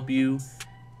gonna help you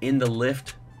in the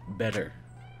lift better.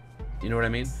 You know what I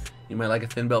mean? You might like a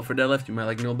thin belt for deadlift. You might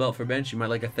like no belt for bench. You might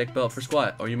like a thick belt for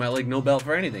squat, or you might like no belt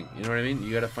for anything. You know what I mean?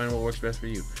 You gotta find what works best for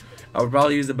you. I would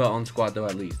probably use the belt on squat though,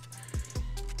 at least.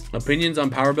 Opinions on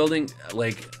power building,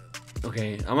 like,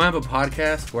 okay, I'm gonna have a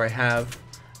podcast where I have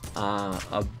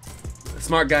a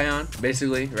smart guy on,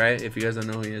 basically, right? If you guys don't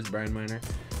know who he is, Brian Miner.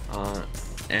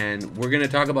 And we're gonna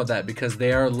talk about that because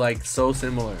they are like so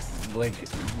similar. Like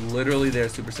literally they're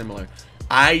super similar.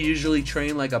 I usually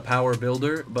train like a power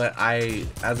builder, but I,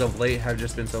 as of late, have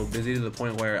just been so busy to the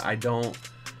point where I don't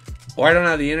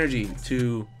have the energy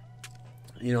to,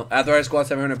 you know, after I squat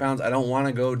 700 pounds, I don't want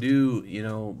to go do, you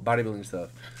know, bodybuilding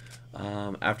stuff.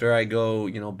 After I go,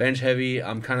 you know, bench heavy,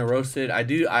 I'm kind of roasted. I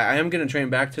am going to train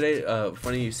back today.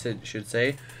 Funny you should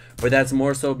say, but that's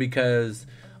more so because,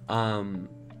 you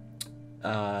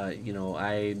know,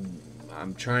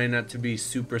 I'm trying not to be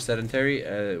super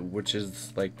sedentary, which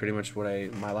is like pretty much what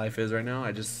my life is right now.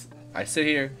 I sit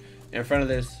here in front of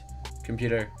this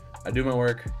computer, I do my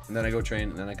work, and then I go train,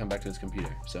 and then I come back to this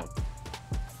computer. So,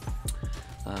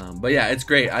 but yeah, it's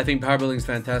great. I think powerbuilding is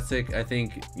fantastic. I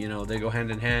think, you know, they go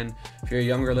hand in hand. If you're a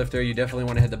younger lifter, you definitely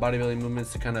want to hit the bodybuilding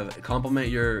movements to kind of complement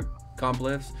your comp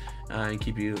lifts and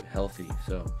keep you healthy.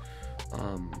 So,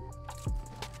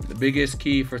 the biggest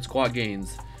key for squat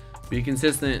gains: be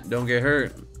consistent, don't get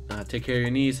hurt, take care of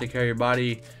your knees, take care of your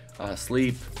body,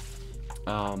 sleep,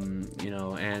 you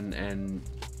know, and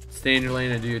stay in your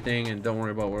lane and do your thing, and don't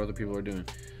worry about what other people are doing.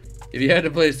 If you had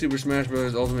to play Super Smash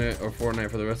Bros. Ultimate or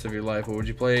Fortnite for the rest of your life, what would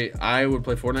you play? I would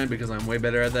play Fortnite because I'm way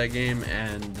better at that game,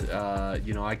 and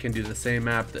you know, I can do the same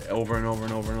map over and over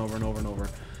and over and over and over and over,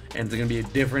 and it's gonna be a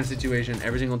different situation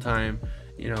every single time,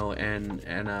 you know, and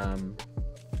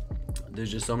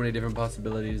there's just so many different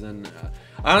possibilities, and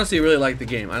I honestly really like the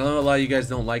game. I know a lot of you guys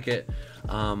don't like it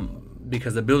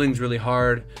because the building's really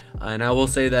hard, and I will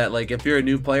say that, like, if you're a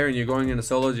new player and you're going into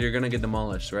solos, you're gonna get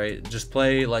demolished, right? Just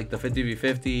play like the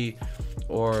 50v50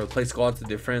 or play squads with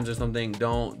your friends or something.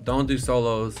 Don't do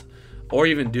solos or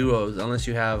even duos unless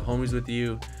you have homies with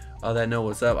you that know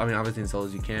what's up. I mean, obviously in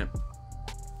solos you can't,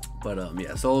 but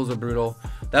yeah, solos are brutal.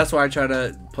 That's why I try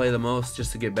to play the most,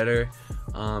 just to get better.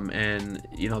 And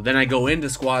you know, then I go into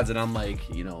squads and I'm like,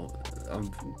 you know,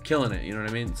 I'm killing it, you know what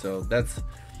I mean? So that's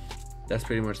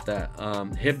pretty much that.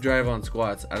 Hip drive on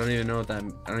squats, I don't even know what that,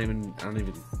 I don't even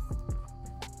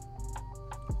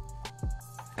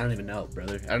know,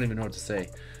 brother. I don't even know what to say.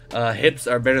 Hips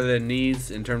are better than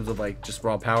knees in terms of like just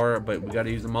raw power, but we got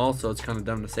to use them all, so it's kind of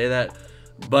dumb to say that.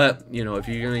 But you know, if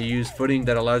you're going to use footing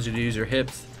that allows you to use your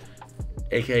hips,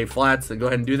 aka flats, then go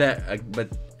ahead and do that. But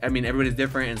I mean, everybody's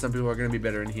different, and some people are going to be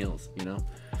better in heels, you know.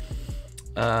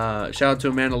 Shout out to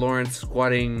Amanda Lawrence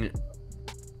squatting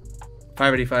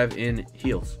 585 in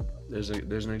heels. There's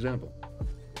an example.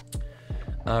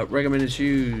 Recommended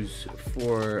shoes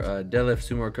for deadlift,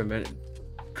 sumo, or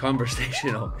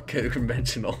conversational,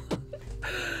 conventional.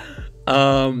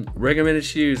 Recommended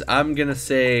shoes. I'm gonna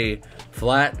say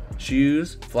flat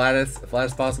shoes, flat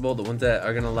as possible. The ones that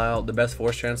are gonna allow the best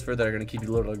force transfer, that are gonna keep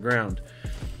you low to the ground.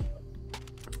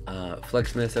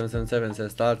 Flexsmith 777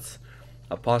 says thoughts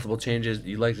of possible changes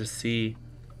you'd like to see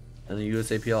in the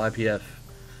USAPL IPF.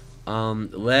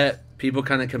 Let people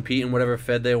kind of compete in whatever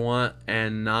fed they want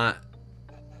and not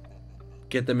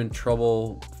get them in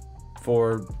trouble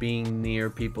for being near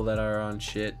people that are on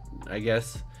shit, I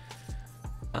guess.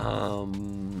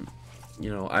 You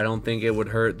know, I don't think it would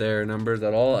hurt their numbers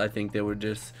at all. I think they would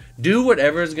just do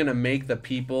whatever is gonna make the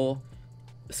people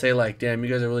say like, damn,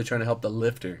 you guys are really trying to help the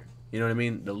lifter. You know what I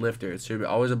mean? The lifter. It should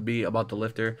always be about the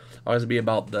lifter. Always be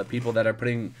about the people that are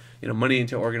putting, you know, money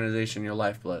into organization, your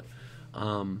lifeblood.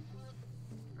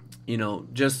 You know,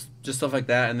 just stuff like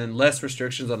that, and then less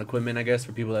restrictions on equipment, I guess,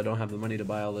 for people that don't have the money to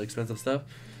buy all the expensive stuff.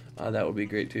 That would be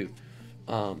great too.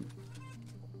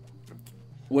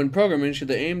 When programming, should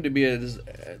the aim be to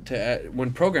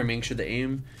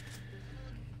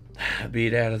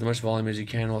add as much volume as you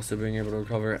can while still being able to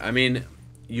recover? I mean,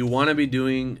 you want to be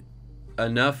doing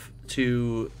enough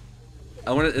to,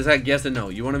 it's like yes and no.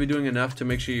 You want to be doing enough to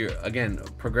make sure you're, again,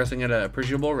 progressing at an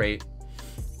appreciable rate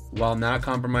while not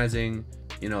compromising,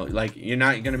 you know, like you're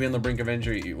not going to be on the brink of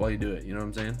injury while you do it. You know what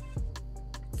I'm saying?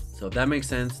 So if that makes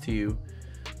sense to you,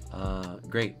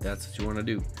 great, that's what you want to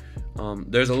do.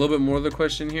 There's a little bit more of the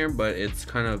question here, but it's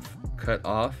kind of cut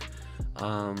off.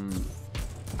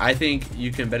 I think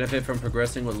you can benefit from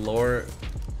progressing with lower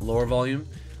volume,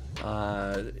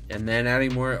 and then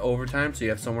adding more overtime, so you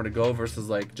have somewhere to go versus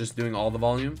like just doing all the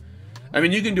volume. I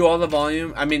mean, you can do all the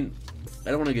volume. I mean,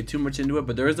 I don't want to get too much into it,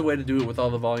 but there is a way to do it with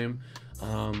all the volume.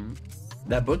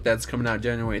 That book that's coming out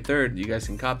January 3rd, you guys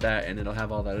can cop that, and it'll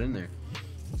have all that in there.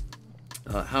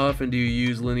 How often do you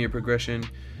use linear progression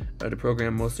to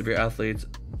program most of your athletes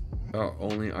are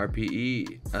only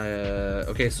RPE.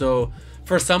 Okay, so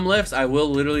for some lifts, I will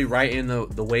literally write in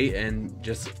the weight and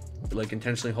just like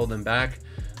intentionally hold them back.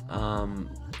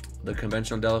 The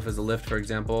conventional deadlift is a lift, for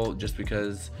example, just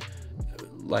because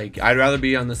like I'd rather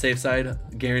be on the safe side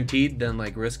guaranteed than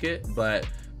like risk it. But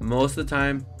most of the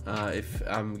time, if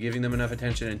I'm giving them enough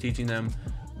attention and teaching them,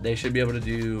 they should be able to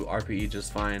do RPE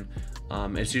just fine.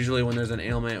 It's usually when there's an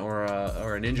ailment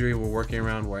or an injury we're working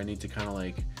around where I need to kind of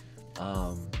like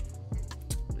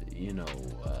you know,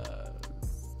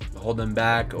 hold them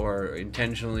back or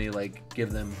intentionally like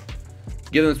give them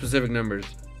specific numbers.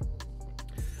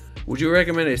 Would you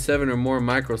recommend a 7 or more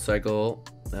microcycle?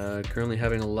 Currently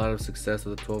having a lot of success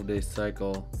with a 12-day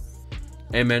cycle.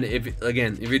 Hey man,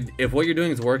 if what you're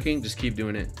doing is working, just keep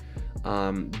doing it.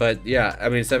 But yeah, I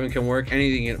mean 7 can work,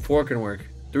 anything, 4 can work,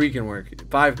 3 can work,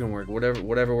 5 can work,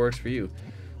 whatever works for you.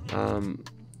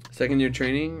 Second year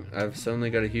training, I've suddenly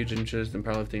got a huge interest in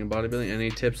powerlifting and bodybuilding.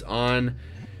 Any tips on,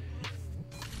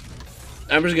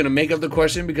 I'm just gonna make up the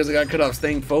question because I got cut off,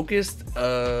 staying focused,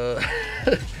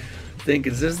 staying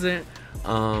consistent.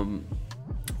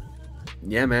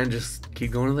 Yeah man, just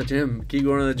keep going to the gym,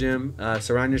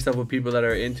 surround yourself with people that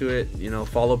are into it, you know,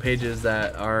 follow pages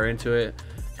that are into it,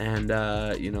 and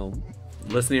you know,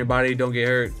 listen to your body, don't get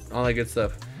hurt, all that good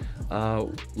stuff.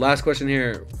 Last question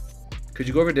here. Could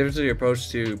you go over the difference in your approach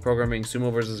to programming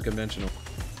sumo versus conventional?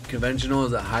 Conventional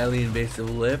is a highly invasive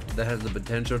lift that has the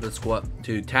potential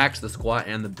to tax the squat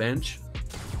and the bench.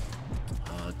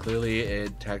 Clearly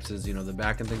it taxes, you know, the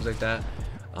back and things like that.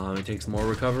 It takes more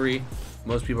recovery.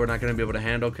 Most people are not going to be able to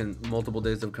handle multiple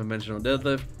days of conventional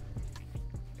deadlift.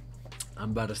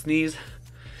 I'm about to sneeze.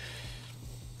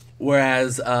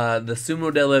 Whereas the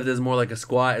sumo deadlift is more like a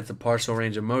squat. It's a partial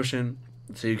range of motion,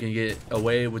 so you can get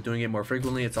away with doing it more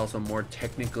frequently. It's also more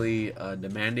technically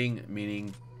demanding,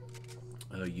 meaning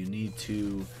you need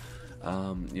to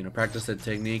you know, practice the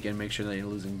technique and make sure that you're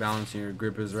losing balance and your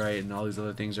grip is right and all these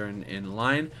other things are in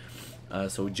line.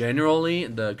 So generally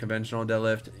the conventional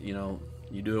deadlift, you know,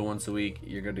 you do it once a week,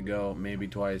 you're good to go, maybe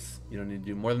twice. You don't need to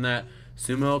do more than that.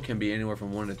 Sumo can be anywhere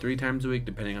from 1 to 3 times a week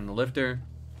depending on the lifter,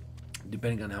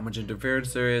 depending on how much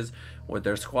interference there is with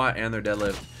their squat and their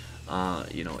deadlift.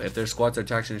 You know, if their squats are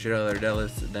taxing the shit out of their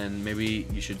deadlifts, then maybe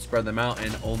you should spread them out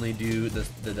and only do the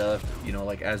deadlift, you know,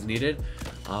 like as needed.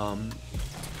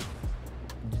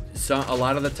 So a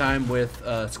lot of the time with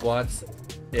squats,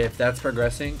 if that's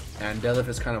progressing and deadlift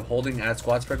is kind of holding as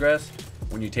squats progress,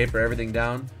 when you taper everything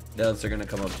down, deadlifts are going to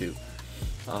come up too.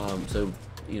 So,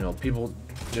 you know, people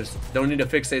just don't need to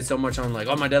fixate so much on like,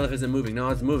 oh, my deadlift isn't moving. No,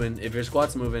 it's moving. If your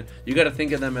squat's moving, you got to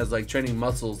think of them as like training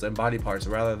muscles and body parts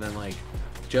rather than like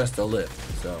just a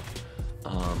lift. So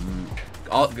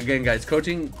again guys,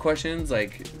 coaching questions,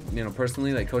 like, you know,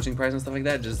 personally, like coaching price and stuff like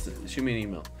that, just shoot me an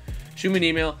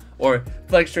email or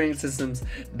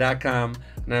flextrainingsystems.com.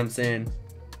 and I'm saying,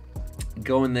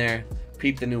 go in there,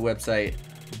 peep the new website,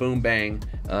 boom bang,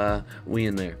 we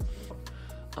in there.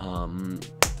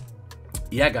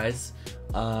 Yeah guys,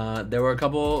 there were a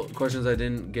couple questions I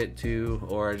didn't get to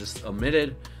or I just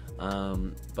omitted.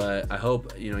 But I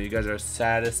hope, you know, you guys are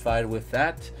satisfied with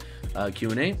that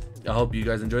Q&A. I hope you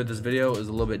guys enjoyed this video. It was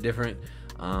a little bit different,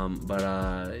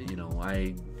 but you know,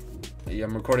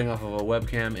 I'm recording off of a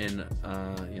webcam in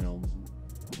you know,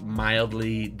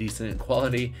 mildly decent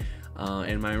quality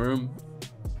in my room,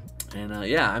 and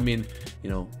yeah, I mean, you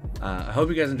know, I hope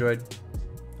you guys enjoyed.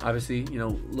 Obviously, you know,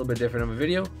 a little bit different of a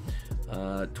video.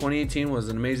 2018 was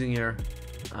an amazing year.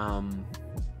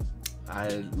 I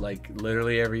like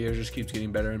literally every year just keeps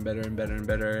getting better and better and better and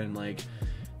better, and like,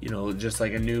 you know, just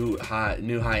like a new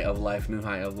height of life.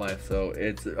 So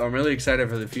I'm really excited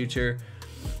for the future.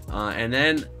 And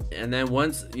then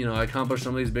once, you know, I accomplish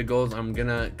some of these big goals, I'm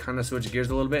gonna kind of switch gears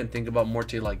a little bit and think about more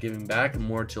to like giving back,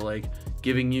 more to like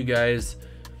giving you guys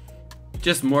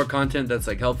just more content that's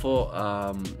like helpful.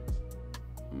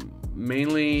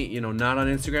 Mainly, you know, not on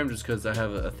Instagram just because I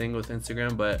have a thing with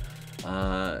Instagram, but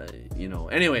you know,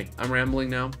 anyway, I'm rambling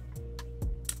now.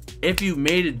 If you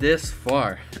made it this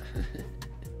far,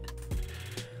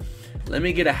 let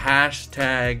me get a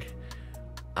hashtag,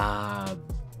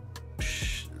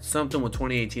 something with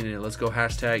 2018 in it. Let's go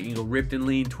hashtag, you can go ripped and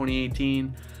lean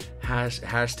 2018,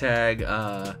 hashtag,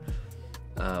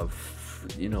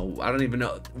 you know, I don't even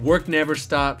know, work never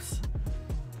stops,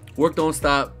 work don't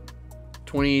stop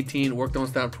 2018, work don't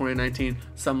stop 2019,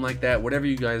 something like that. Whatever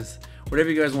you guys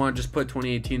want, just put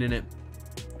 2018 in it,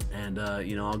 and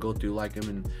you know, I'll go through, like them,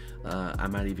 and I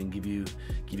might even give you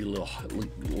a little heart, you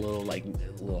know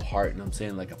what I'm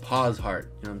saying, like a pause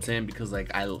heart, you know what I'm saying, because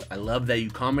like I love that you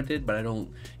commented, but I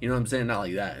don't, you know what I'm saying, not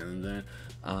like that, you know what I'm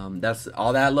saying. That's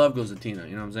all that love goes to Tina,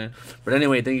 you know what I'm saying. But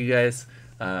anyway, thank you guys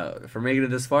for making it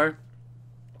this far.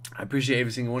 I appreciate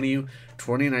every single one of you.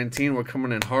 2019, we're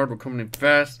coming in hard, we're coming in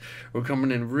fast, we're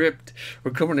coming in ripped,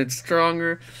 we're coming in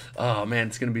stronger. Oh man,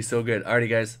 it's gonna be so good. Alrighty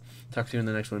guys, talk to you in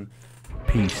the next one.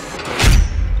 Peace.